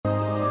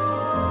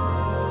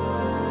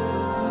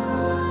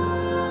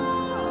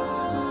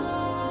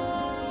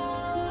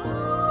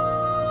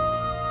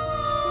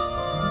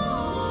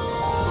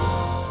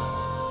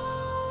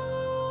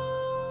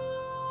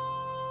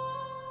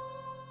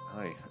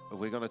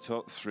going to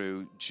talk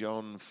through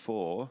John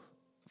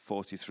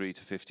 4:43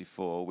 to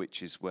 54,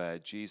 which is where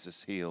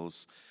Jesus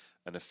heals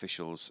an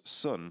official's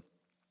son.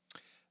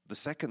 The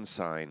second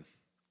sign.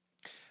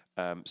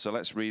 So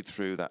let's read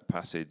through that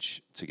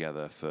passage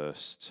together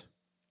first.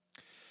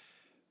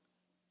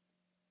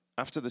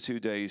 After the 2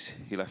 days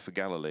he left for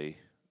Galilee.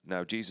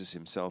 Now Jesus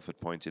himself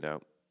had pointed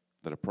out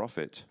that a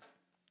prophet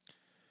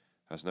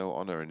has no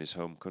honor in his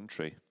home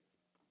country.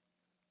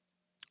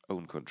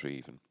 Own country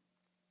even.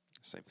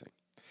 Same thing.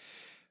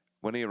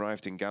 When he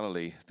arrived in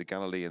Galilee, the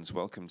Galileans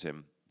welcomed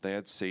him. They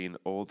had seen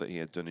all that he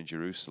had done in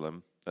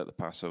Jerusalem at the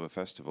Passover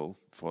festival,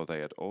 for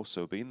they had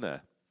also been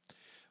there.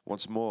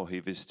 Once more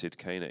he visited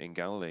Cana in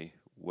Galilee,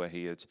 where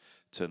he had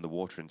turned the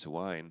water into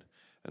wine,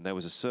 and there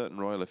was a certain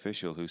royal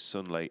official whose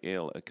son lay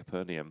ill at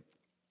Capernaum.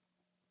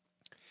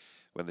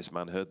 When this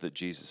man heard that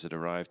Jesus had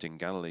arrived in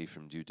Galilee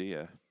from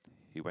Judea,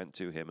 he went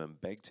to him and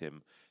begged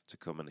him to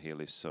come and heal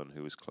his son,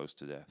 who was close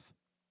to death.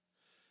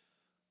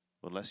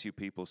 Unless you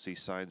people see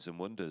signs and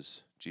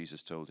wonders,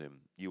 Jesus told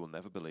him, you will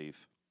never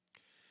believe.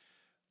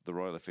 The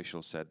royal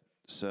official said,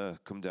 Sir,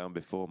 come down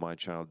before my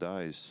child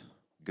dies.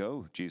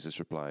 Go, Jesus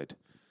replied,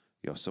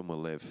 your son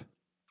will live.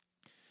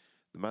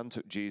 The man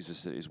took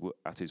Jesus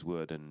at his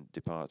word and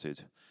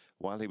departed.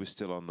 While he was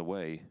still on the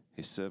way,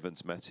 his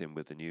servants met him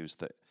with the news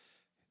that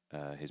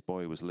his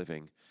boy was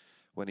living.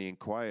 When he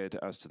inquired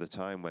as to the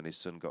time when his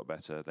son got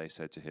better, they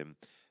said to him,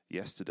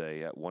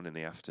 yesterday at 1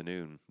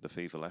 p.m, the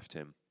fever left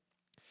him.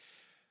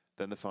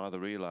 Then the father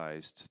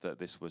realized that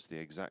this was the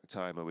exact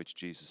time at which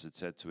Jesus had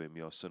said to him,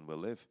 your son will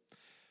live.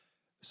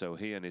 So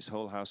he and his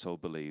whole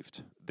household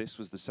believed. This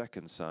was the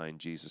second sign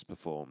Jesus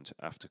performed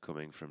after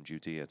coming from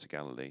Judea to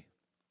Galilee.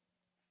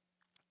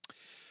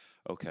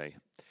 Okay,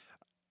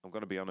 I'm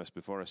going to be honest,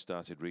 before I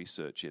started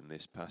researching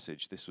this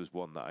passage, this was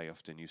one that I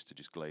often used to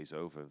just glaze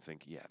over and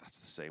think, yeah, that's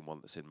the same one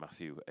that's in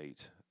Matthew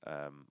 8,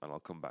 and I'll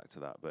come back to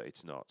that, but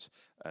it's not.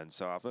 And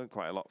so I've learned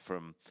quite a lot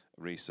from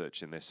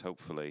researching this.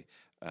 Hopefully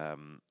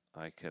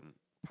I can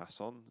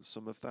pass on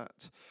some of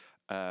that.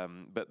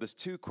 But there's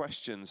two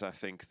questions I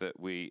think that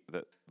we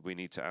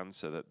need to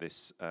answer that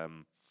this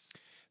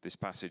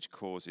passage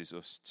causes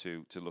us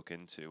to look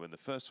into. And the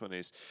first one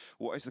is,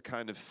 what is the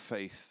kind of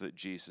faith that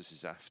Jesus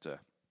is after?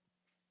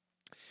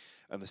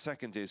 And the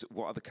second is,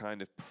 what are the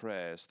kind of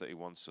prayers that he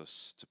wants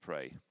us to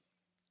pray?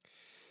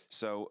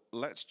 So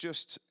let's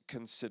just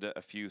consider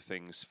a few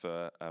things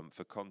for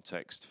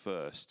context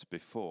first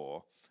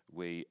before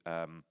we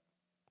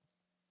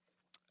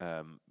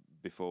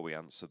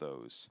answer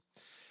those.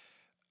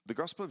 The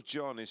Gospel of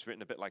John is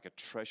written a bit like a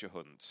treasure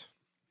hunt.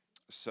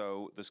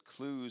 So there's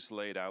clues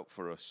laid out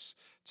for us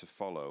to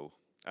follow,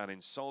 and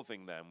in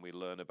solving them, we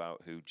learn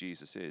about who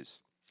Jesus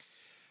is.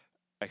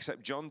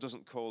 Except John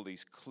doesn't call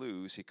these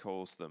clues, he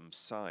calls them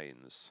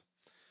signs.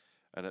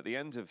 And at the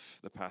end of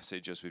the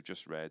passage, as we've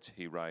just read,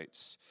 he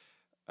writes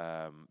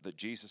that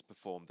Jesus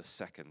performed the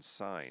second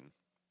sign.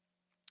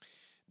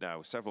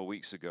 Now, several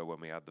weeks ago, when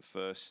we had the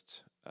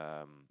first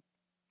part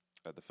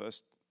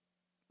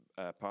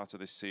of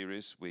this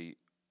series, we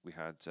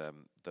had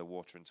the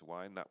water into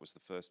wine. That was the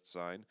first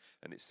sign,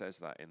 and it says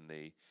that in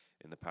the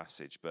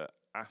passage. But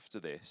after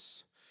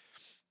this,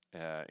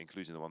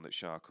 including the one that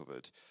Shah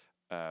covered,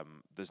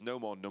 there's no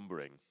more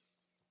numbering.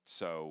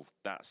 So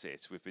that's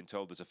it. We've been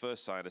told there's a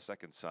first sign, a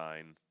second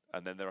sign,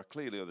 and then there are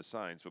clearly other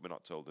signs, but we're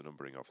not told the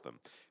numbering of them,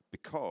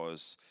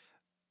 because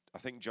I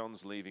think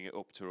John's leaving it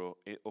up to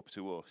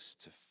us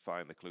to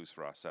find the clues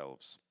for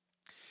ourselves.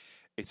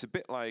 It's a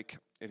bit like,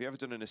 have you ever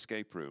done an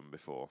escape room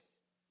before?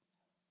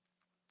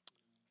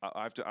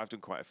 I've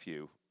done quite a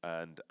few,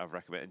 and I've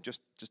recommended, and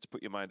just to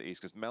put your mind at ease,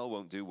 because Mel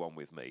won't do one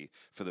with me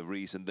for the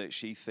reason that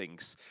she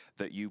thinks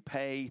that you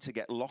pay to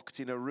get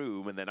locked in a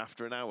room, and then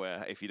after an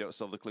hour, if you don't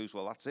solve the clues,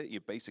 well, that's it. You're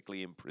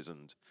basically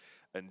imprisoned,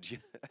 and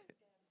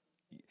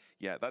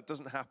yeah, that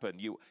doesn't happen.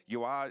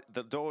 You are,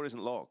 the door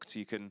isn't locked.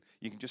 You can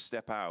just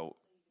step out.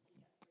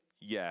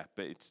 Yeah,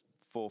 but it's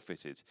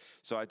forfeited.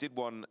 So I did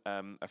one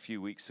a few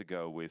weeks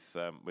ago with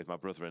my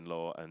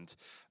brother-in-law and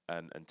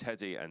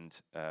Teddy and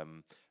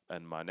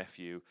my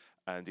nephew,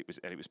 and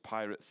it was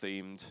pirate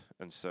themed.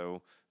 And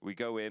so we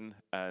go in,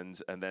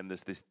 and then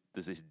there's this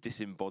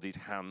disembodied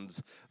hand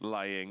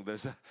lying.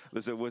 There's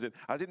a wooden.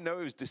 I didn't know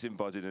it was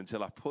disembodied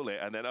until I pull it,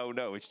 and then oh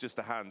no, it's just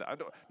a hand.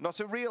 Not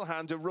a real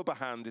hand, a rubber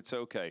hand. It's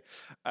okay.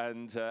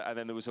 And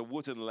then there was a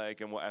wooden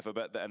leg and whatever.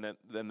 But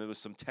then there was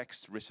some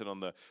text written on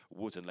the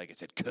wooden leg. It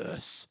said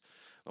 "curse."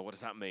 Well, what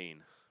does that mean?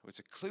 Well, it's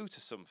a clue to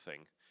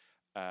something.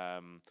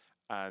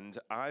 And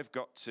I've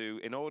got to,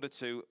 in order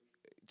to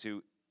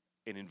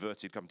in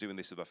inverted, I'm doing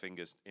this with my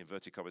fingers,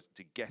 inverted commas,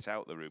 to get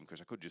out the room,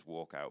 because I could just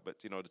walk out,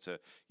 but in order to,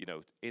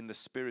 in the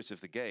spirit of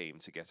the game,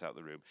 to get out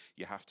the room,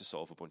 you have to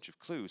solve a bunch of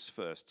clues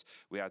first.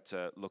 We had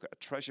to look at a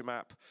treasure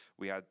map,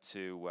 we had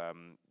to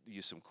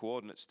use some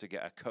coordinates to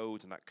get a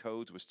code, and that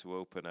code was to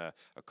open a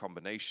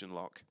combination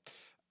lock,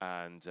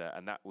 and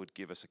that would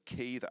give us a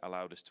key that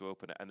allowed us to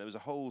open it, and there was a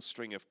whole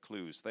string of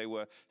clues. They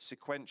were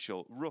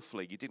sequential,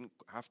 roughly. You didn't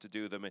have to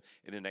do them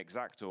in an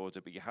exact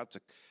order, but you had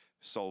to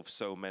solve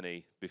so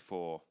many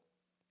before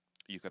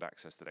you could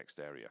access the next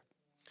area.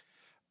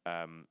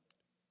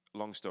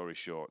 Long story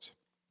short,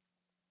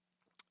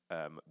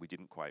 we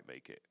didn't quite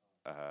make it.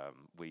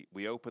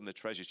 We opened the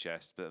treasure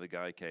chest, but the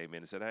guy came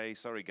in and said, "Hey,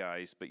 sorry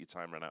guys, but your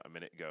time ran out a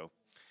minute ago."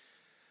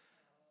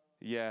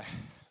 Yeah,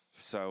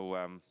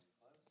 so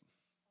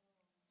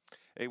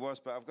it was,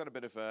 but I've got a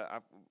bit of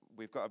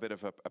we've got a bit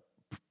of a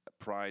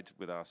pride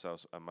with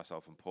ourselves, and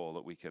myself and Paul,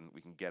 that we can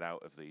get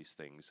out of these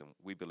things, and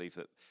we believe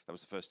that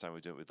was the first time we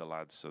were doing it with the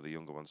lads, so the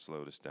younger ones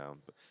slowed us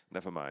down. But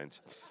never mind.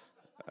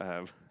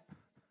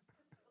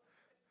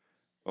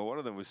 Well, one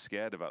of them was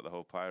scared about the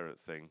whole pirate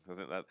thing. I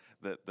think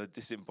that the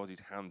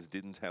disembodied hand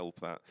didn't help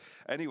that.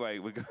 Anyway,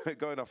 we're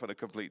going off on a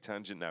complete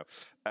tangent now.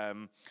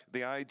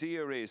 The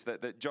idea is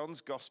that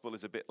John's gospel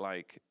is a bit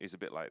like this. It's a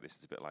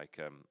bit like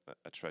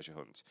a treasure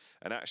hunt.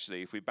 And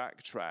actually, if we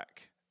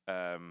backtrack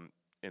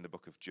in the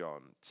book of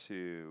John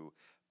to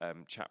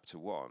chapter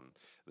 1,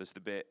 there's the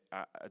bit.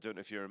 I don't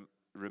know if you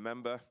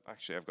remember.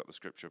 Actually, I've got the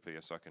scripture up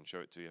here, so I can show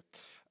it to you.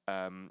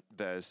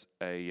 There's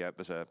a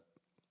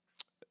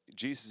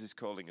Jesus is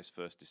calling his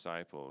first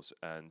disciples,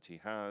 and he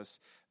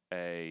has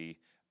a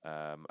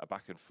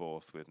back and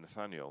forth with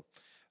Nathanael.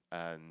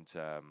 And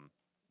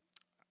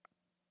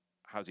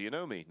how do you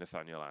know me?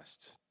 Nathanael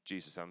asked.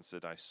 Jesus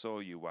answered, I saw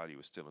you while you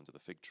were still under the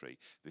fig tree,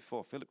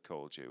 before Philip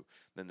called you.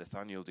 Then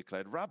Nathanael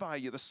declared, Rabbi,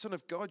 you're the Son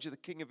of God, you're the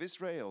King of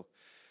Israel.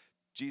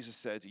 Jesus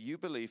said, you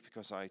believe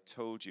because I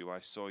told you I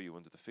saw you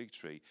under the fig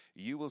tree.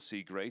 You will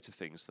see greater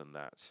things than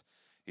that.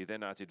 He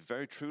then added,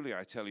 very truly,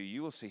 I tell you,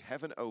 you will see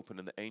heaven open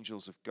and the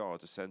angels of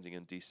God ascending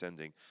and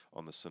descending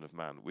on the Son of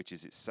Man, which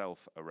is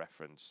itself a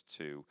reference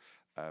to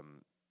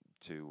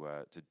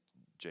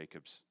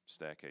Jacob's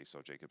staircase,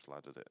 or Jacob's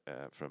ladder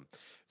from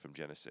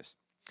Genesis.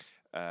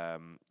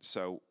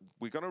 So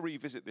we're going to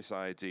revisit this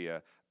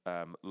idea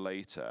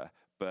later,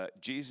 but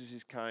Jesus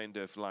is kind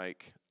of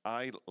like,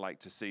 I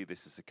like to see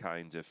this as a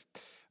kind of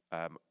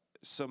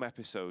some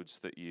episodes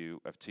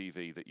of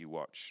TV that you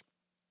watch,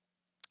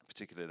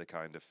 particularly the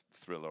kind of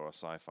thriller or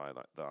sci-fi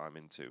that I'm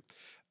into.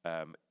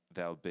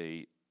 There'll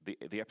be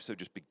the episode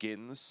just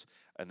begins,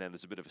 and then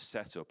there's a bit of a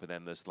setup, and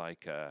then there's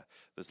like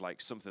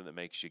something that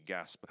makes you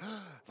gasp,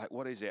 like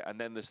what is it? And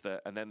then there's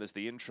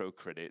the intro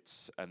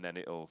credits, and then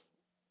it'll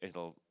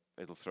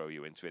throw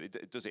you into it.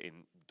 It does it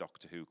in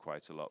Doctor Who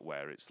quite a lot,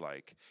 where it's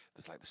like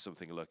there's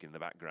something lurking in the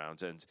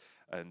background,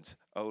 and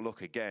oh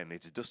look again,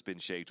 it's a dustbin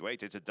shaped.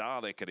 Wait, it's a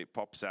Dalek, and it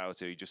pops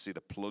out, or you just see the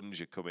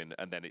plunger coming,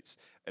 and then it's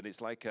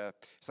like a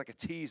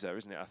teaser,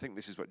 isn't it? I think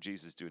this is what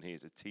Jesus is doing here,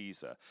 is a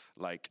teaser.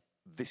 Like,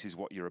 this is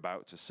what you're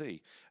about to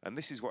see, and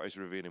this is what he's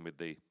revealing with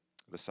the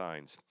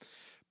signs.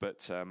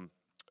 But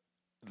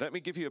let me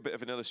give you a bit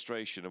of an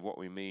illustration of what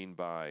we mean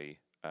by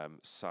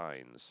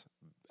signs.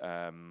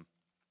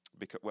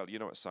 Because, well, you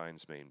know what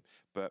signs mean,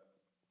 but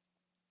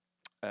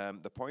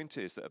the point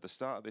is that at the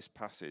start of this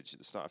passage, at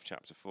the start of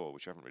chapter 4,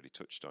 which I haven't really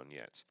touched on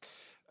yet,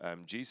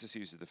 Jesus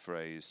uses the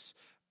phrase,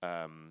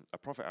 a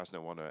prophet has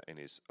no honor in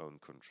his own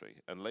country.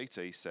 And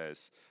later he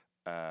says,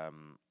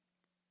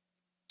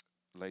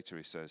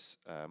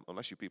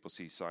 unless you people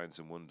see signs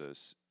and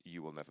wonders,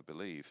 you will never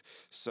believe.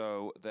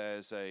 So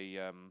there's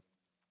a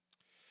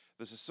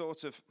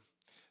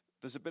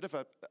bit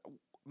of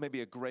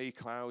maybe a grey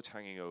cloud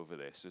hanging over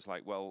this. It's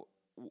like, well,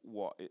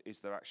 what is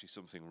there actually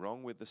something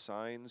wrong with the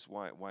signs?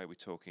 Why are we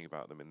talking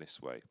about them in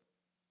this way?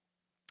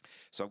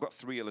 So I've got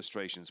 3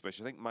 illustrations, which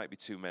I think might be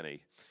too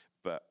many,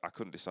 but I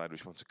couldn't decide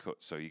which one to cut,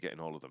 so you're getting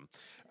all of them.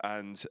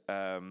 And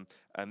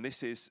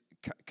this is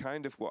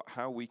kind of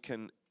how we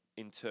can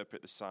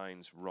interpret the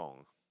signs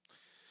wrong,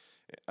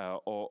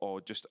 or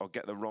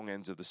get the wrong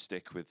ends of the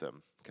stick with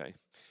them. Okay,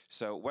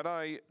 so when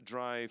I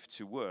drive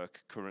to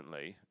work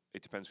currently,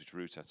 it depends which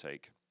route I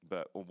take,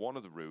 but on one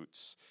of the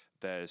routes,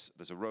 there's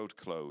a road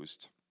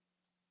closed.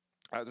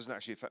 That doesn't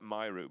actually affect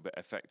my route, but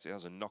it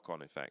has a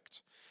knock-on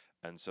effect.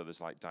 And so there's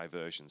like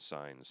diversion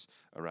signs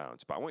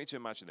around. But I want you to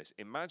imagine this.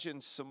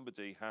 Imagine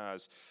somebody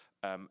has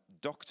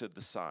doctored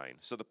the sign.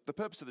 So the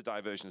purpose of the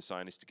diversion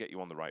sign is to get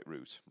you on the right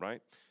route,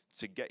 right?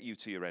 To get you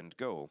to your end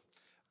goal.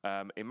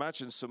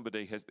 Imagine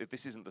somebody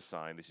this isn't the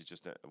sign, this is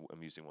just an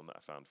amusing one that I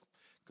found,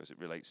 because it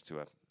relates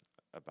to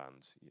a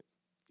band.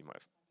 You might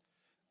have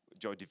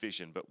Joy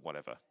Division, but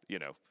whatever, you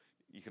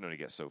can only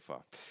get so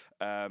far.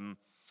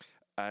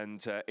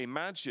 And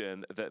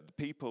imagine that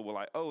people were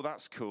like, oh,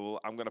 that's cool,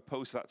 I'm going to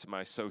post that to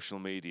my social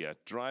media,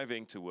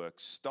 driving to work,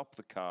 stop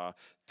the car,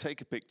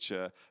 take a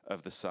picture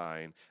of the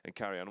sign, and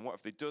carry on. And what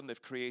have they done?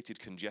 They've created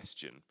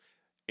congestion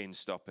in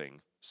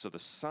stopping. So the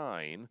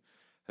sign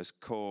has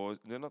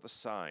caused, no, not the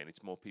sign,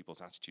 it's more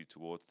people's attitude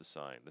towards the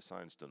sign. The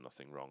sign's done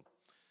nothing wrong.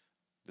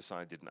 The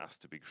sign didn't ask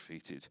to be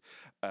graffitied.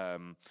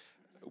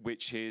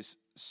 Which is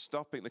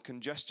stopping, the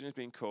congestion is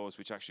being caused,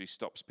 which actually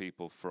stops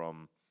people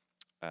from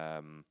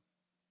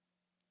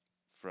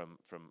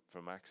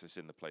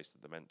accessing the place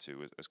that they're meant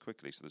to as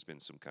quickly. So there's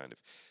been some kind of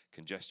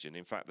congestion.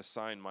 In fact, the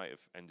sign might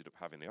have ended up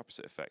having the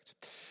opposite effect.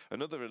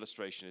 Another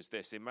illustration is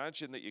this.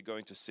 Imagine that you're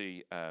going to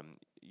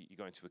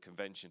a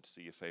convention to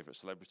see your favorite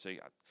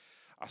celebrity.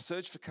 I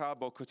searched for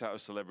cardboard cutout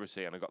of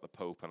celebrity, and I got the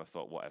Pope, and I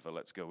thought, whatever,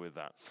 let's go with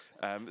that.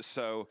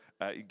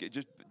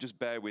 Just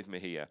bear with me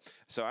here.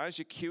 So as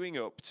you're queuing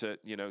up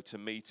to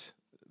meet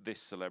this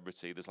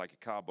celebrity, there's like a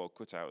cardboard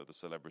cutout of the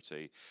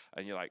celebrity,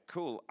 and you're like,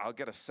 cool, I'll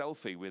get a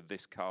selfie with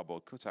this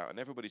cardboard cutout, and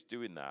everybody's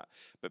doing that.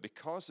 But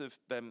because of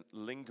them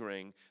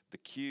lingering, the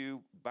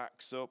queue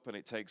backs up, and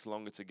it takes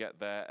longer to get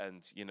there,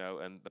 and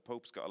the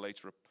Pope's got a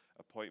later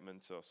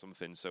appointment or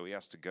something, so he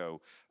has to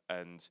go,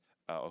 and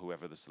or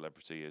whoever the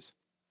celebrity is,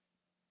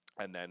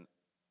 and then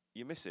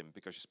you miss him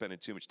because you're spending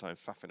too much time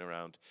faffing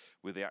around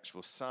with the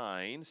actual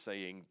sign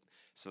saying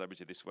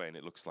celebrity this way, and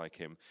it looks like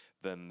him,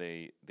 than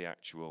the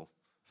actual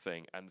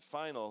thing. And the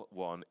final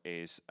one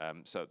is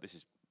so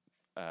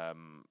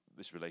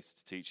this relates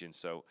to teaching.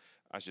 So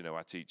as you know,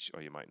 I teach,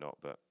 or you might not,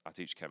 but I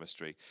teach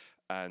chemistry.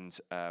 And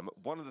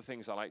one of the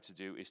things I like to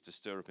do is to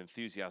stir up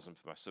enthusiasm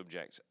for my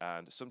subject,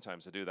 and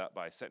sometimes I do that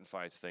by setting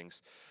fire to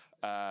things.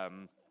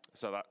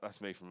 So that's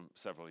me from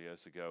several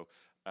years ago.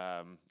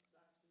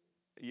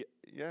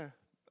 Yeah.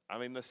 I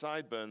mean, the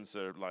sideburns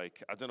are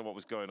like, I don't know what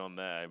was going on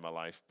there in my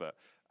life, but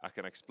I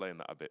can explain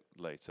that a bit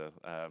later.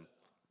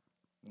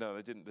 No,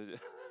 they didn't.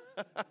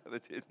 They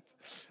didn't.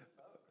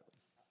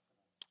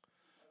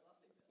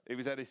 It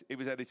was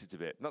edited a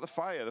bit. Not the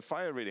fire. The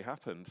fire really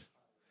happened.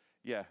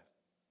 Yeah.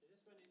 Is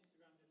this when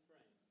Instagram did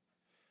frame?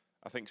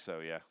 I think so.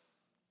 Yeah.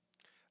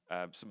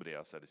 Somebody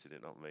else edited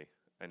it, not me.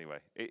 Anyway,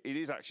 it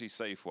is actually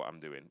safe what I'm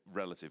doing,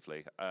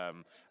 relatively.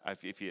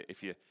 If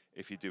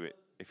you do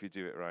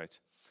it right.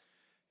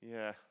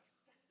 Yeah.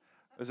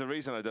 There's a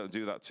reason I don't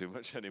do that too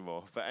much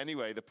anymore. But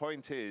anyway, the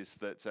point is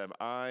that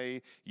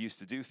I used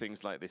to do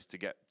things like this to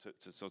get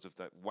to sort of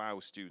wow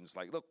students,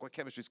 like, look, my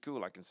chemistry's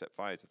cool, I can set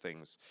fire to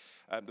things.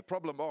 The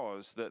problem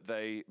was that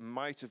they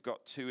might have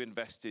got too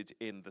invested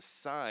in the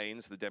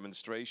signs, the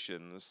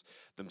demonstrations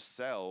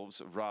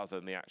themselves, rather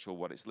than the actual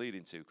what it's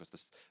leading to,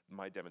 because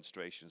my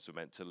demonstrations were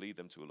meant to lead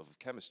them to a love of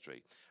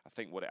chemistry. I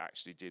think what it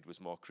actually did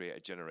was more create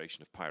a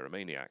generation of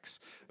pyromaniacs.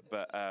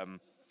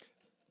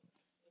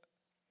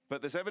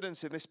 But there's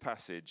evidence in this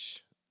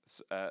passage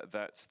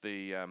that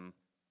the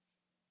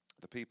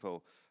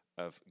people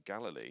of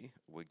Galilee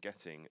were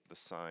getting the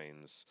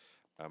signs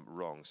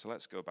wrong. So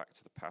let's go back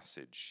to the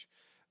passage,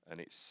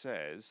 and it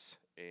says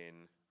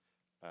in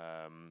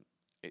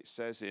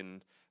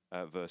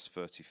verse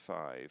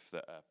 35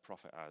 that a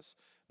prophet has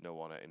no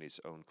honor in his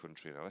own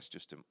country. Now let's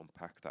just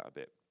unpack that a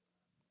bit.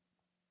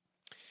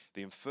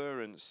 The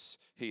inference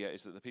here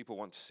is that the people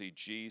want to see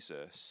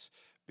Jesus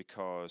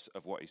because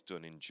of what he's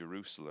done in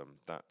Jerusalem.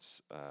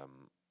 That's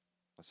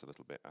a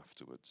little bit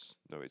afterwards.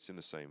 No, it's in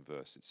the same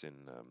verse. It's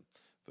in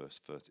verse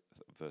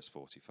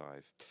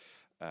 45.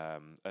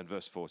 And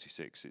verse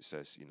 46, it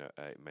says,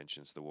 it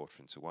mentions the water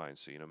into wine.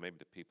 So, maybe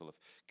the people of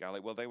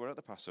Galilee, well, they were at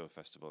the Passover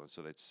festival, and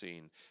so they'd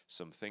seen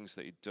some things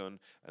that he'd done,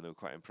 and they were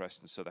quite impressed,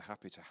 and so they're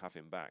happy to have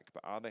him back.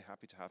 But are they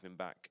happy to have him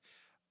back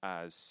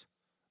as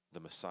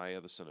the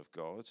Messiah, the Son of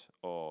God,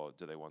 or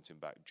do they want him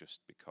back just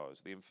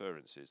because? The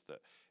inference is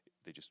that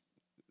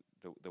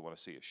they want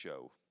to see a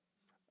show.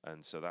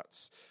 And so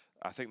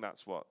I think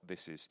that's what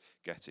this is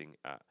getting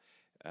at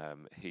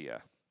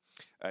here.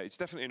 It's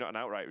definitely not an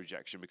outright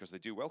rejection, because they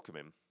do welcome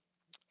him,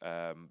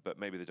 but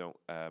maybe they don't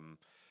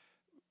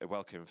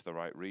welcome him for the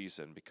right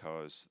reason,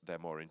 because they're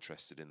more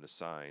interested in the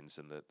signs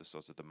and the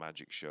sort of the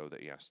magic show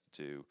that he has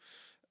to do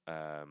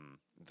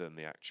than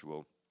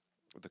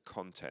the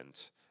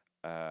content.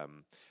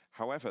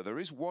 However, there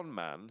is one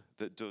man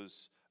that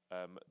does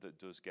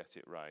get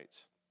it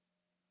right.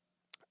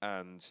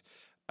 And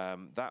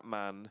that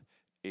man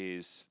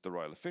is the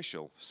royal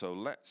official. So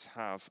let's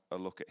have a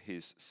look at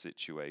his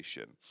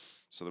situation.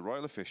 So the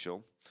royal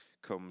official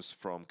comes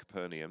from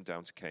Capernaum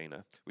down to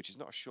Cana, which is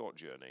not a short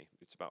journey.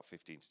 It's about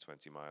 15 to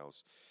 20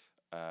 miles,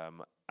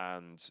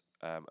 and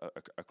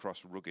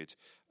across rugged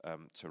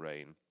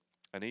terrain.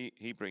 And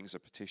he brings a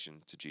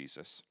petition to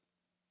Jesus.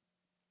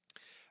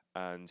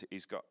 And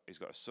he's got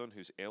a son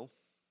who's ill,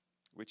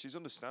 which is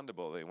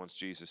understandable that he wants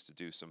Jesus to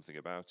do something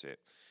about it.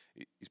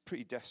 He's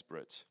pretty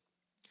desperate.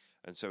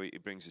 And so he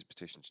brings his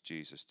petition to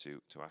Jesus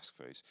to ask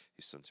for his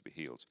son to be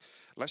healed.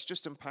 Let's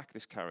just unpack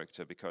this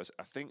character, because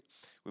I think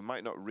we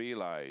might not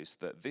realize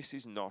that this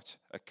is not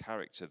a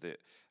character that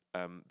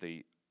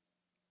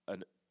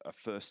a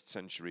first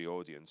century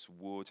audience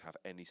would have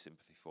any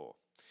sympathy for.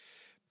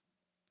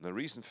 And the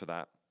reason for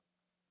that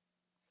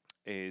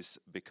is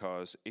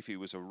because if he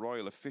was a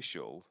royal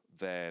official,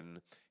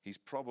 then he's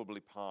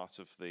probably part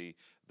of the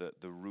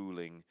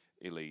ruling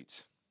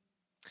elite.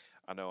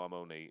 I know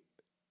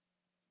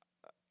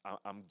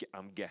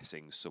I'm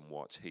guessing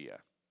somewhat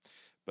here,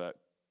 but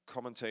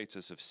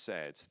commentators have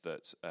said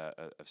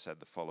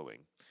the following: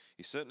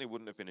 he certainly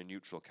wouldn't have been a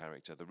neutral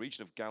character. The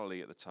region of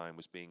Galilee at the time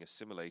was being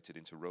assimilated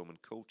into Roman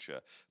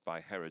culture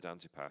by Herod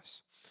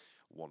Antipas,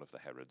 one of the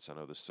Herods. I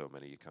know there's so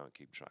many you can't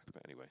keep track,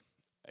 but anyway,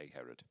 a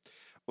Herod.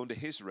 Under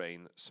his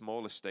reign,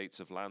 small estates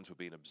of land were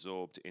being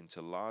absorbed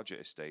into larger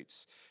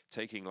estates,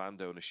 taking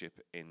land ownership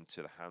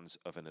into the hands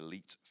of an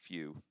elite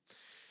few.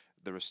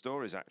 there are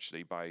stories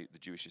actually by the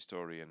Jewish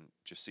historian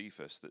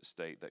Josephus that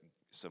state that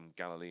some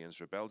Galileans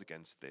rebelled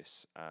against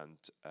this and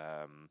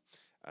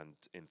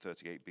in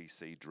 38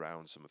 BC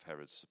drowned some of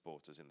Herod's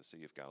supporters in the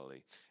Sea of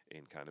Galilee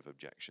in kind of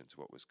objection to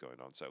what was going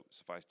on. So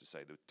suffice to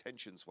say, the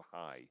tensions were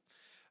high.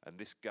 And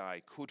this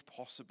guy could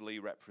possibly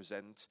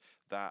represent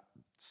that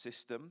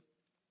system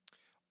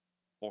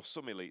or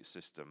some elite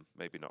system,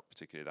 maybe not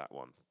particularly that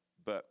one.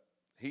 But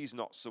he's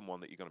not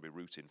someone that you're going to be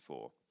rooting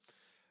for.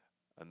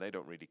 And they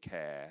don't really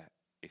care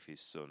if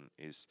his son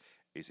is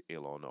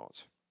ill or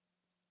not.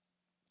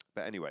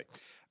 But anyway,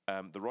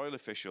 the royal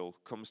official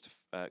comes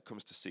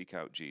to seek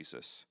out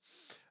Jesus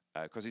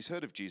because he's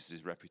heard of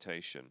Jesus'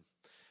 reputation,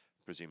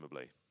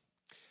 presumably.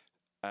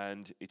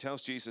 And he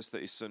tells Jesus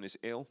that his son is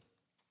ill,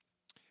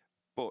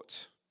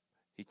 but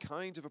he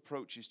kind of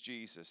approaches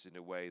Jesus in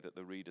a way that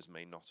the readers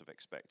may not have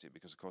expected,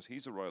 because, of course,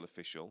 he's a royal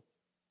official.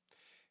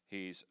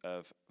 He's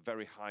of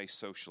very high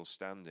social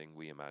standing,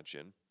 we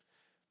imagine.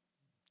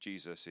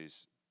 Jesus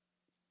is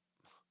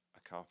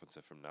a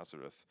carpenter from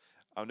Nazareth.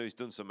 I know he's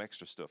done some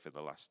extra stuff over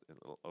the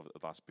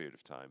last period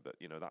of time, but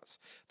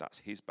that's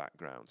his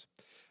background.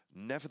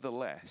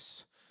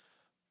 Nevertheless,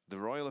 the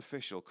royal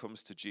official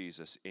comes to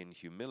Jesus in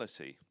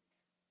humility.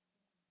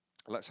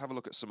 Let's have a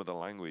look at some of the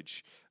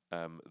language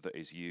that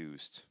is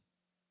used.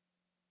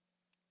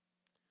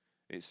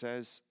 It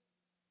says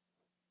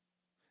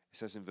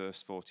in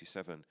verse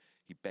 47,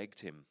 he begged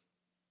him.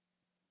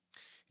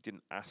 He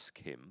didn't ask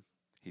him.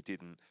 He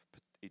didn't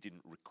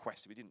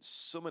request him. He didn't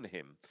summon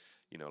him.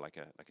 Like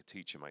a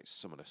teacher might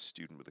summon a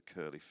student with a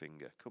curly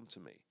finger. Come to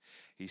me.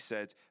 He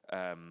said,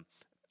 let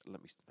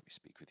me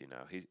speak with you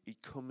now. He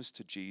comes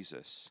to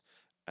Jesus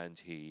and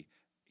he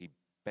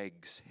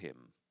begs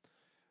him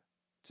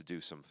to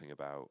do something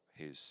about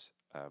his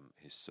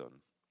son.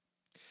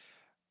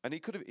 And he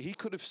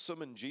could have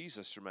summoned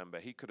Jesus. Remember,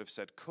 he could have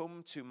said,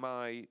 "Come to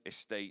my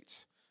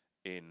estate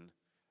in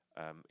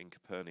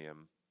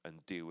Capernaum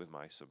and deal with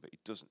my son." But he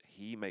doesn't.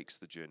 He makes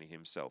the journey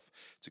himself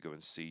to go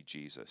and see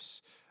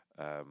Jesus.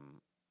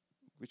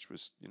 Which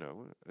was,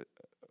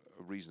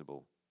 a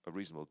reasonable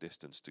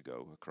distance to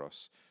go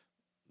across.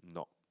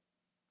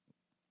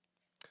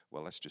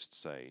 Let's just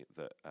say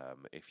that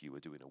if you were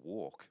doing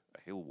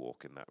a hill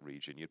walk in that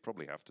region, you'd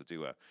probably have to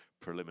do a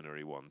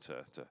preliminary one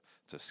to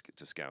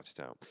scout it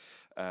out.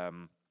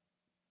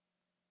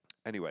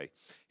 Anyway,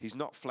 he's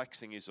not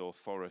flexing his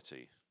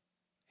authority.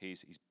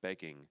 He's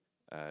begging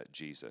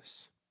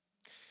Jesus.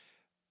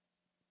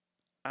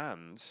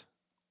 And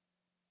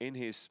in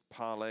his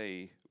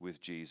parley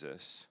with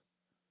Jesus,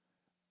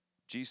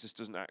 Jesus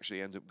doesn't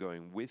actually end up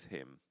going with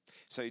him.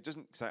 So he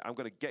doesn't say, "I'm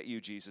going to get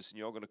you, Jesus, and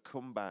you're going to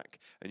come back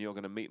and you're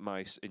going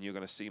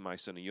to see my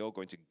son and you're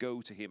going to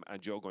go to him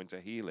and you're going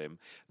to heal him."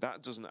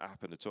 That doesn't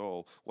happen at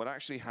all. What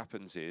actually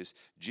happens is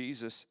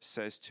Jesus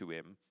says to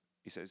him,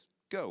 he says,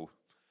 "Go,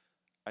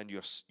 and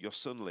your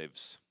son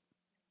lives."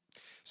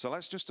 So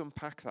let's just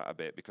unpack that a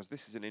bit, because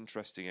this is an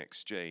interesting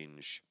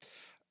exchange.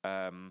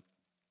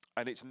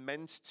 And it's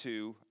meant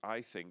to,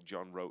 I think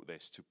John wrote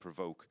this to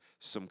provoke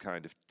some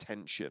kind of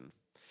tension.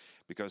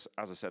 Because,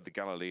 as I said, the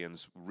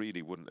Galileans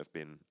really wouldn't have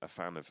been a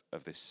fan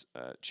of this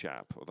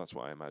chap. Well, that's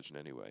what I imagine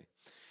anyway.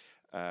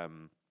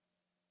 And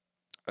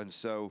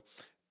so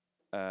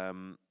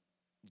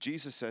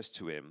Jesus says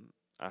to him,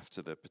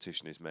 after the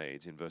petition is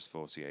made, in verse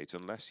 48,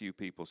 "Unless you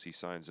people see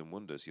signs and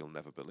wonders, you'll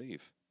never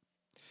believe."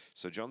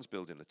 So John's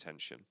building the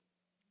tension,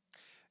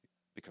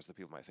 because the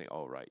people might think,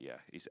 "Oh, right,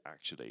 yeah, he's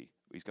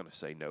going to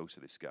say no to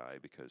this guy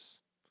because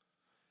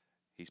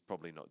he's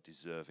probably not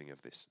deserving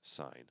of this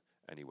sign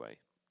anyway."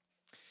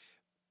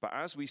 But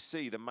as we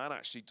see, the man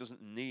actually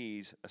doesn't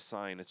need a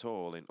sign at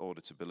all in order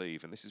to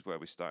believe. And this is where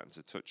we're starting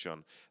to touch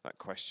on that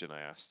question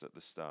I asked at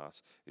the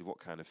start. What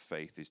kind of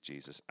faith is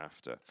Jesus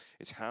after?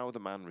 It's how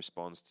the man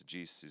responds to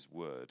Jesus'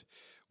 word,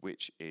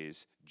 which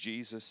is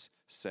Jesus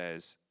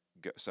says,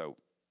 go. So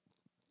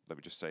let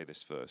me just say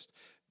this first.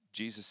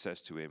 Jesus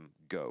says to him,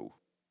 "Go."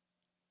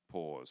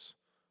 Pause.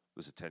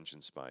 There's a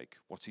tension spike.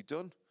 What's he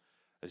done?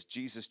 Has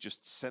Jesus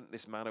just sent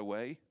this man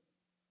away?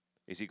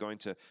 Is he going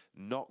to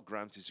not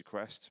grant his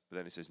request? But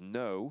then he says,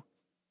 "No,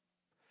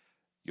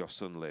 your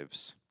son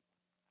lives."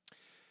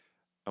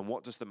 And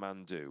what does the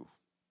man do?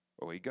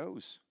 Oh, he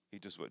goes. He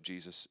does what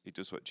Jesus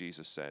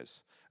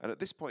says. And at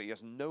this point, he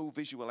has no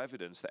visual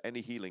evidence that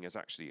any healing has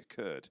actually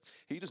occurred.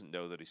 He doesn't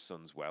know that his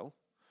son's well.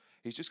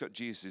 He's just got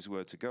Jesus'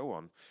 word to go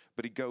on,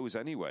 but he goes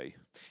anyway.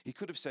 He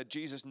could have said,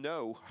 "Jesus,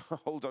 no,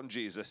 hold on,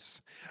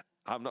 Jesus.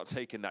 I'm not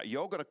taking that.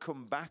 You're going to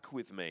come back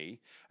with me,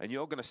 and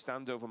you're going to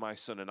stand over my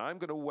son, and I'm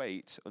going to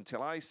wait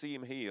until I see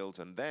him healed,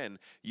 and then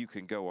you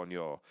can go on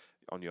your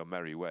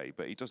merry way."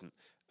 But he doesn't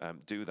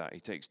do that.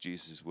 He takes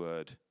Jesus'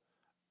 word,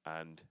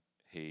 and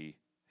he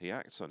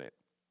acts on it,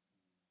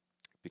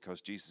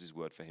 because Jesus'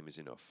 word for him is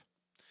enough.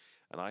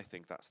 And I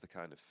think that's the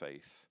kind of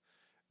faith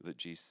that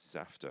Jesus is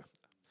after.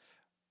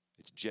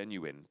 It's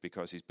genuine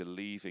because he's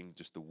believing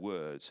just the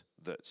word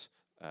that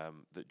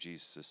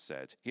Jesus has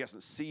said. He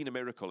hasn't seen a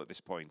miracle at this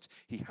point.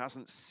 He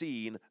hasn't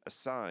seen a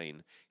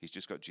sign. He's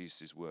just got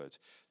Jesus' word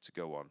to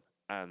go on.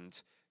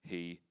 And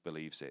he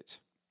believes it.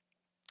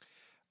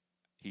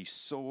 He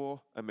saw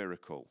a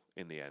miracle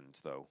in the end,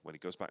 though. When he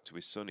goes back to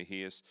his son, he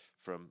hears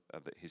from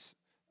his...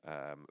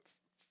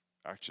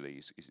 actually,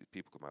 his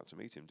people come out to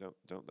meet him,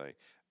 don't they?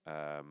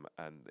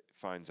 And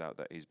finds out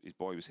that his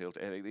boy was healed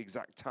at the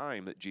exact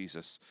time that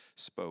Jesus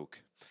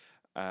spoke.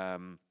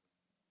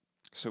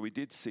 So he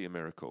did see a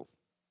miracle.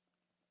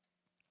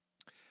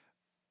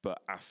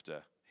 But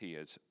after he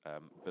had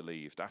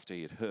believed, after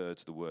he had heard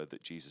the word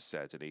that Jesus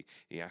said, and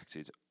he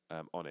acted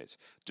on it.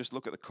 Just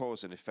look at the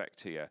cause and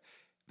effect here.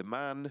 The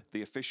man,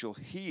 the official,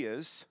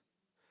 hears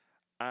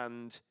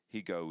and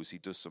he goes. He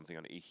does something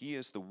on it. He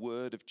hears the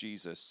word of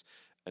Jesus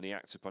and he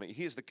acts upon it. He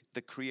hears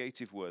the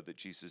creative word that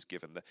Jesus has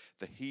given,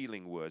 the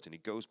healing word, and he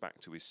goes back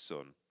to his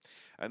son.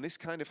 And this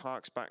kind of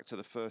harks back to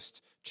the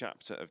first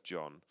chapter of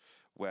John,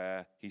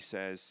 where he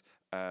says,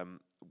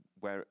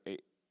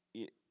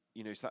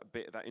 it's that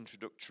bit, that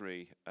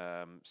introductory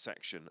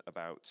section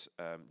about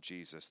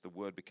Jesus. The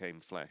Word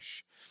became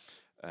flesh,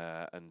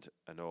 and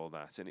all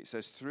that. And it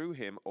says, through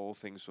him all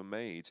things were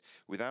made.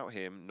 Without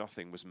him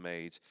nothing was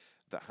made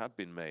that had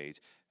been made.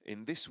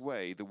 In this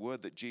way, the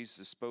word that Jesus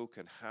has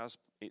spoken has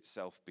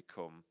itself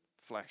become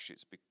flesh.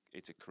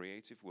 It's a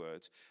creative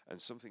word,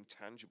 and something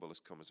tangible has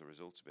come as a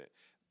result of it.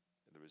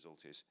 The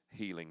result is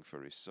healing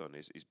for his son.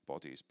 His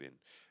body has been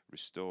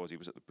restored. He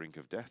was at the brink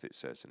of death, it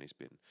says, and he's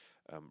been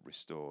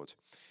restored.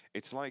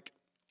 It's like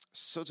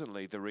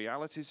suddenly the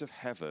realities of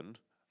heaven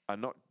are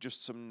not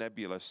just some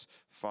nebulous,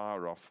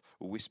 far-off,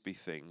 wispy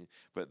thing,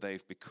 but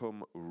they've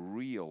become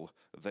real.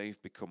 They've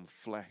become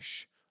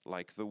flesh,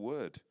 like the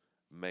Word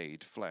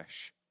made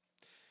flesh.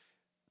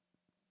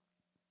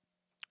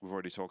 We've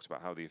already talked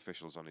about how the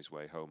official's on his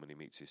way home and he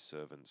meets his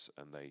servants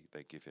and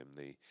they give him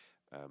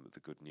the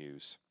good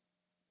news.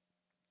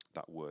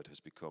 That word has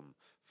become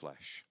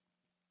flesh.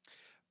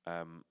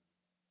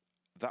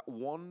 That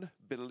one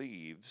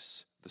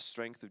believes the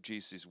strength of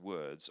Jesus'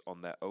 words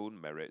on their own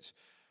merit,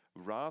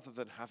 rather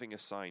than having a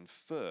sign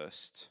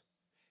first,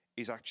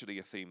 is actually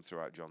a theme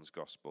throughout John's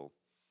Gospel,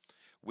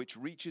 which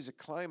reaches a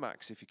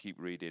climax, if you keep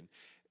reading,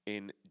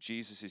 in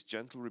Jesus'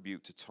 gentle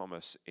rebuke to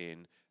Thomas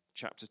in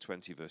chapter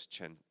 20, verse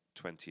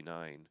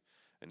 29.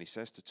 And he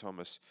says to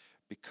Thomas,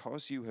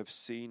 "Because you have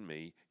seen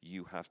me,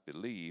 you have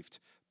believed.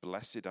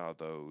 Blessed are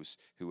those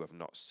who have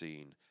not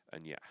seen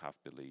and yet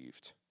have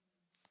believed."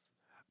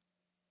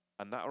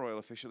 And that royal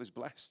official is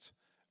blessed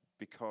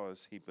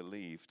because he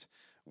believed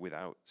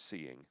without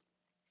seeing.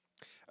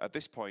 At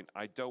this point,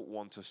 I don't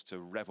want us to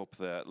rev up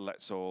the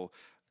let's all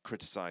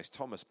criticize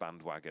Thomas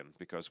bandwagon,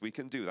 because we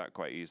can do that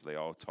quite easily.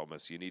 Oh,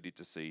 Thomas, you needed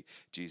to see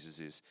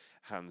Jesus'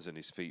 hands and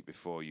his feet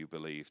before you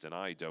believed, and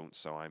I don't,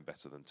 so I'm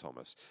better than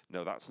Thomas.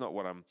 No, that's not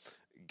what I'm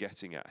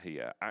getting at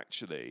here.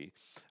 Actually,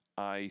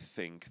 I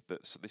think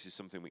that this is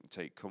something we can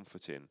take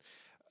comfort in.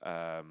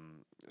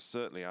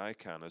 Certainly I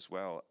can as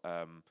well.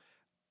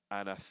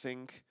 And I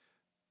think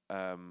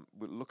we'll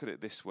look at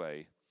it this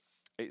way.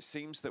 It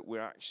seems that we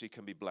actually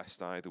can be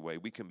blessed either way.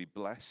 We can be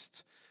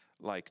blessed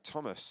like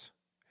Thomas,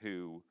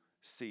 who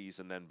sees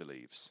and then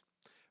believes.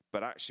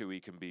 But actually we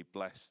can be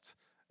blessed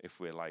if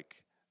we're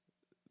like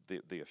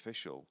the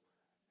official,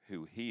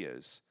 who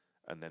hears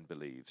and then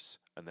believes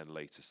and then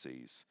later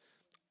sees.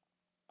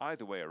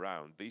 Either way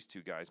around, these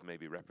two guys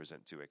maybe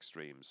represent two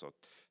extremes or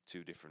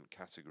two different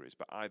categories,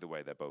 but either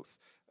way, they're both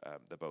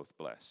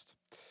blessed.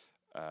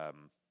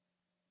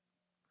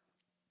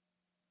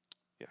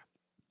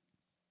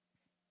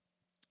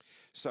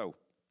 So,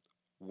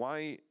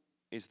 why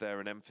is there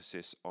an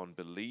emphasis on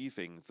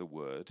believing the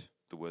word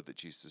that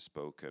Jesus has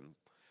spoken?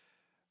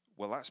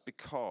 Well, that's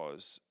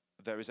because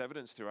there is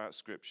evidence throughout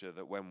Scripture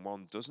that when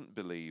one doesn't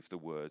believe the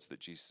words that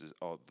Jesus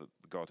or that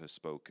God has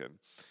spoken,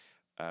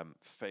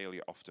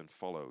 failure often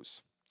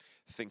follows.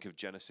 Think of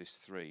Genesis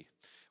 3,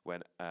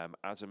 when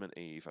Adam and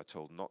Eve are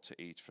told not to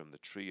eat from the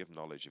tree of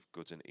knowledge of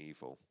good and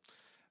evil,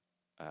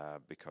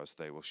 because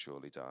they will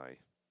surely die.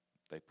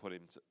 They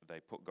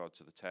put God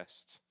to the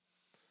test,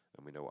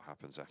 and we know what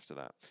happens after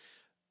that.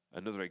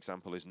 Another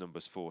example is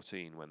Numbers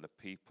 14, when the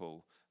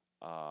people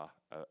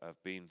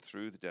have been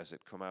through the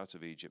desert, come out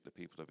of Egypt, the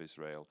people of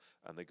Israel,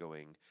 and they're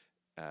going,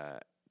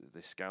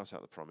 they scout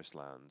out the promised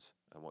land.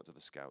 And what do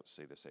the scouts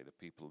say? They say the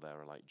people there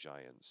are like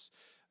giants.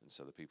 And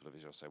so the people of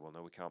Israel say, well,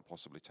 no, we can't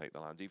possibly take the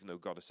land. Even though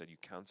God has said you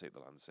can take the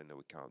land, they say, no,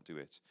 we can't do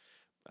it.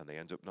 And they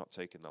end up not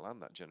taking the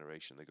land that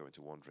generation. They go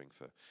into wandering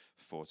for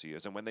 40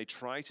 years. And when they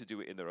try to do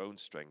it in their own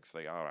strength,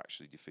 they are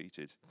actually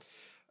defeated.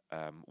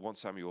 1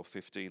 Samuel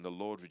 15, the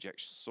Lord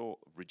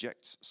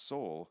rejects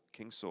Saul,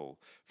 King Saul,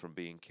 from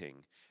being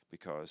king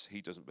because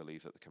he doesn't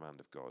believe that the command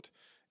of God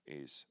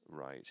is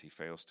right. He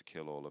fails to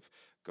kill all of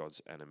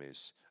God's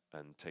enemies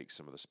and take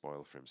some of the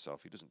spoil for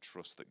himself. He doesn't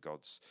trust that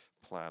God's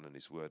plan and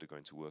his word are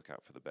going to work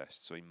out for the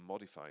best, so he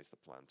modifies the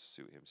plan to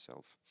suit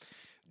himself.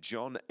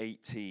 John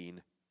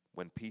 18,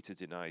 when Peter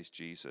denies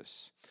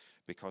Jesus,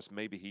 because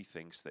maybe he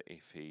thinks that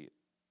if he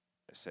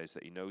says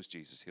that he knows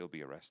Jesus, he'll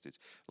be arrested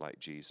like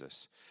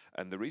Jesus.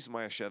 And the reason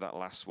why I share that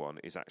last one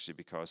is actually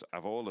because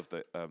of all of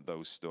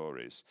those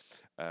stories,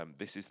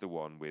 this is the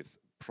one with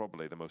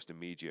probably the most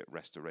immediate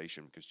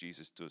restoration, because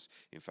Jesus does,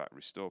 in fact,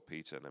 restore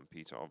Peter, and then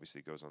Peter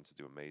obviously goes on to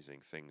do amazing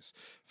things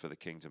for the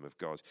kingdom of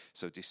God.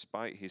 So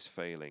despite his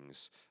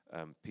failings,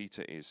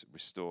 Peter is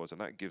restored,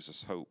 and that gives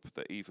us hope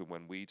that even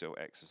when we don't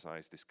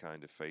exercise this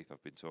kind of faith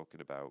I've been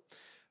talking about,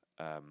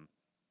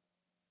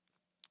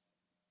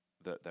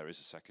 that there is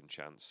a second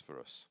chance for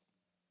us.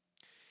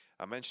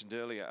 I mentioned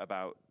earlier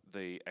about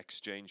the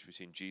exchange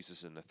between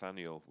Jesus and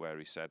Nathanael, where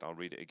he said, I'll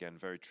read it again,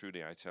 very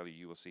truly I tell you,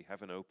 you will see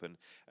heaven open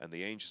and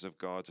the angels of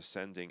God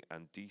ascending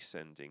and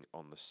descending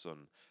on the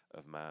Son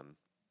of Man.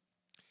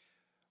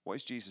 What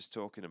is Jesus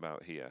talking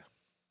about here?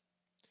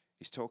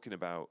 He's talking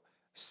about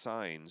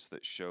signs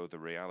that show the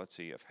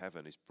reality of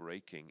heaven is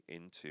breaking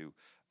into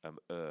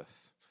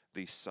earth.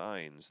 These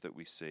signs that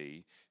we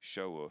see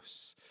show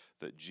us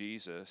that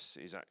Jesus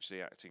is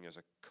actually acting as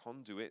a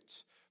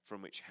conduit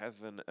from which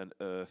heaven and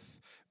earth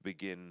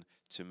begin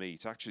to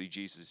meet. Actually,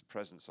 Jesus'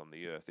 presence on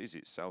the earth is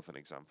itself an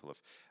example of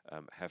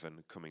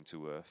heaven coming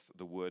to earth.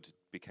 The Word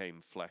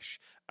became flesh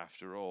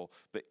after all,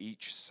 but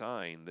each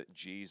sign that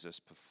Jesus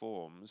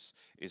performs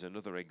is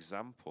another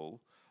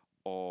example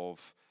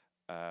of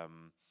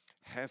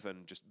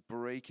heaven just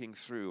breaking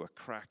through a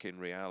crack in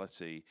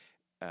reality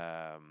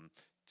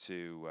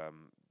to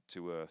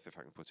earth, if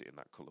I can put it in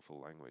that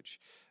colourful language.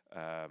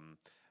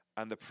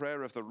 And the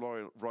prayer of the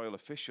royal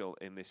official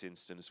in this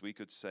instance, we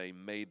could say,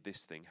 made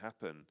this thing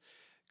happen.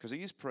 Because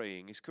he is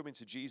praying, he's coming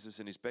to Jesus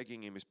and he's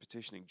begging him, he's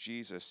petitioning,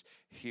 Jesus,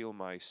 heal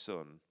my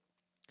son.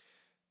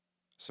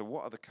 So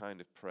what are the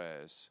kind of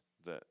prayers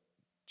that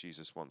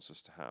Jesus wants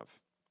us to have?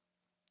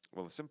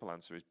 Well, the simple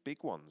answer is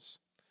big ones,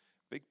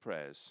 big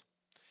prayers.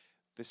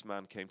 This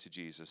man came to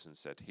Jesus and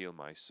said, heal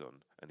my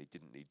son, and he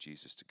didn't need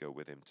Jesus to go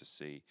with him to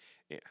see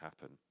it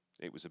happen.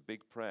 It was a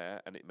big prayer,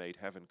 and it made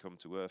heaven come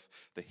to earth,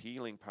 the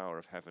healing power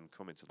of heaven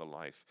come into the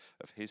life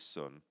of his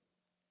son,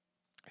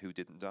 who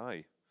didn't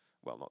die.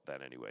 Well, not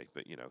then anyway,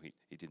 but,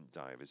 he didn't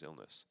die of his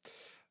illness.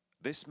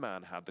 This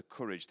man had the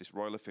courage, this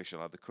royal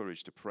official had the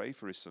courage to pray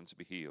for his son to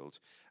be healed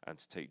and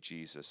to take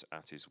Jesus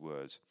at his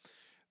word.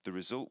 The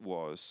result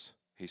was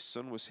his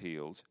son was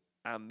healed,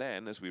 and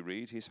then, as we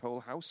read, his whole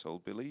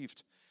household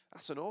believed.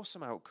 That's an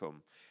awesome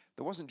outcome.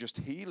 There wasn't just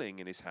healing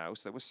in his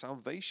house, there was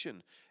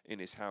salvation in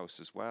his house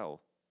as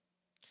well.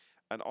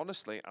 And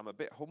honestly, I'm a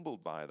bit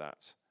humbled by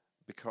that,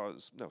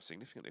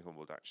 significantly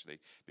humbled actually,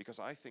 because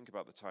I think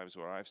about the times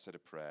where I've said a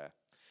prayer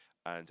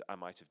and I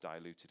might have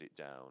diluted it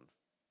down.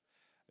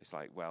 It's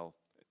like, well,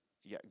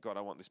 yeah, God,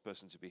 I want this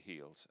person to be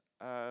healed.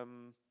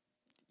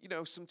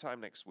 Sometime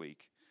next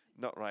week.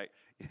 Not right,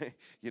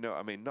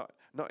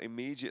 not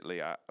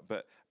immediately,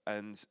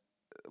 and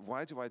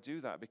why do I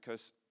do that?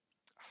 Because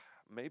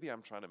maybe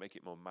I'm trying to make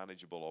it more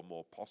manageable or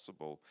more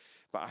possible,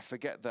 but I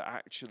forget that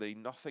actually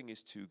nothing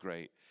is too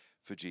great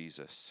for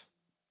Jesus.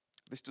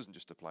 This doesn't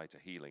just apply to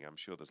healing. I'm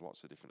sure there's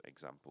lots of different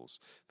examples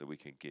that we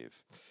can give.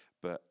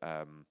 But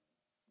I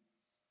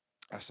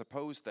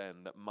suppose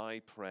then that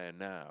my prayer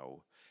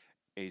now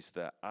is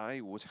that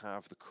I would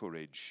have the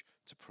courage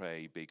to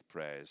pray big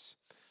prayers.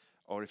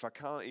 Or if I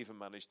can't even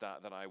manage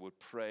that, then I would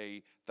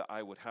pray that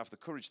I would have the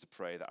courage to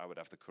pray, that I would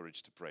have the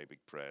courage to pray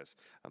big prayers.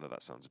 I know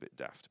that sounds a bit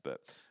daft,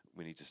 but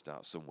we need to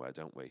start somewhere,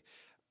 don't we?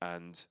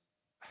 And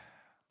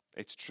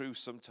it's true,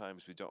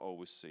 sometimes we don't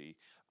always see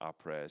our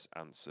prayers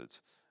answered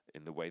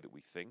in the way that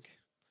we think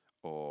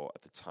or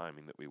at the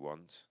timing that we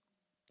want.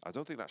 I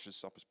don't think that should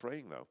stop us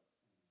praying, though.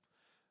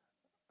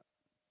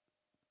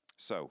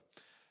 So,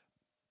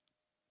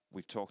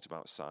 we've talked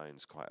about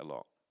signs quite a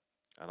lot,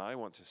 and I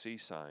want to see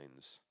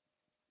signs,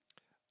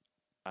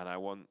 and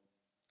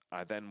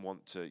I then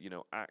want to,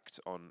 act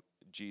on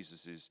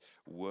Jesus's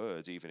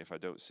word, even if I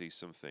don't see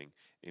something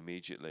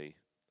immediately.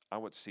 I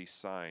want to see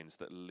signs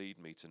that lead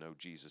me to know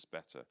Jesus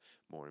better,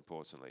 more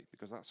importantly,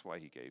 because that's why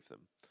he gave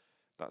them.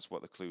 That's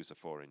what the clues are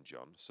for in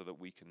John, so that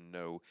we can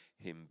know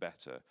him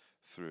better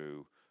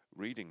through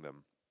reading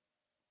them.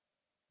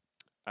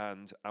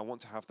 And I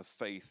want to have the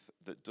faith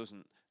that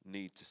doesn't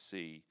need to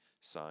see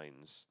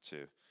signs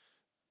to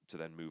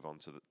then move on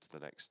to the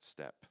next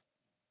step.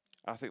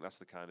 I think that's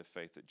the kind of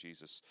faith that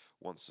Jesus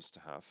wants us to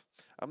have.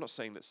 I'm not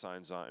saying that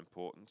signs aren't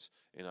important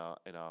in our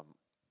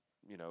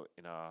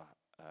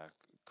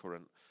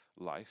current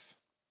life,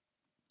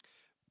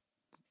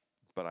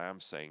 but I am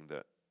saying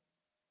that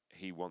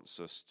he wants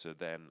us to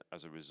then,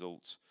 as a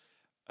result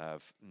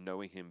of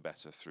knowing him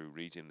better through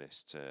reading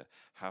this, to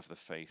have the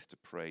faith to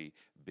pray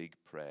big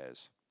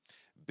prayers.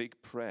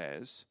 Big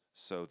prayers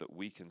so that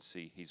we can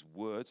see his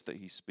words that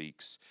he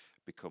speaks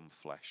become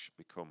flesh,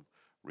 become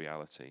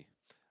reality,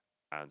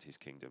 and his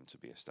kingdom to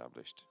be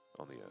established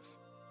on the earth.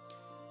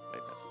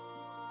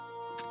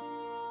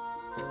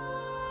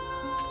 Amen.